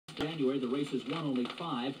January, the racers won only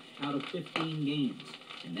 5 out of 15 games.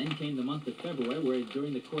 And then came the month of February, where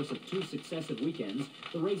during the course of 2 successive weekends,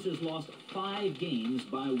 the racers lost 5 games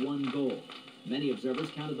by 1 goal. Many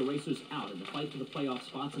observers counted the racers out in the fight for the playoff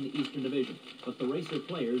spots in the Eastern Division, but the racer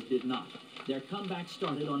players did not. Their comeback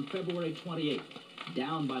started on February 28th.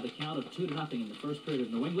 Down by the count of 2-0 in the first period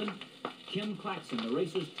of New England, Kim Clackson, the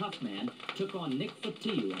racer's tough man, took on Nick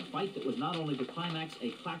Fiteau in a fight that was not only to climax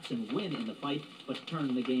a Clackson win in the fight, but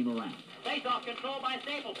turned the game around. Face-off control by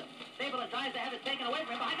Stapleton. Stapleton tries to have it taken away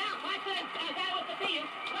from him behind. Now Clackson has that with Fiteau.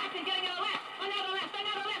 Clackson getting to the left. Another left.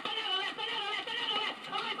 Another left. Another left. Another left. Another left.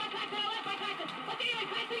 A right by Clackson. A left by Clackson. Fiteau and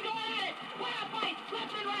Clackson going at it. What a fight.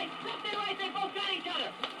 Left and right. Left and right. They both got each other.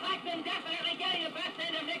 Clackson definitely getting the best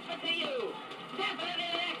end of Nick Fiteau. Definitely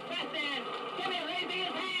the next best end. Jimmy raising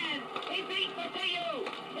his hand. He beat Fiteau.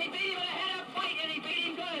 He beat him in a head-up fight, and he beat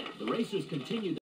him good. The racers continued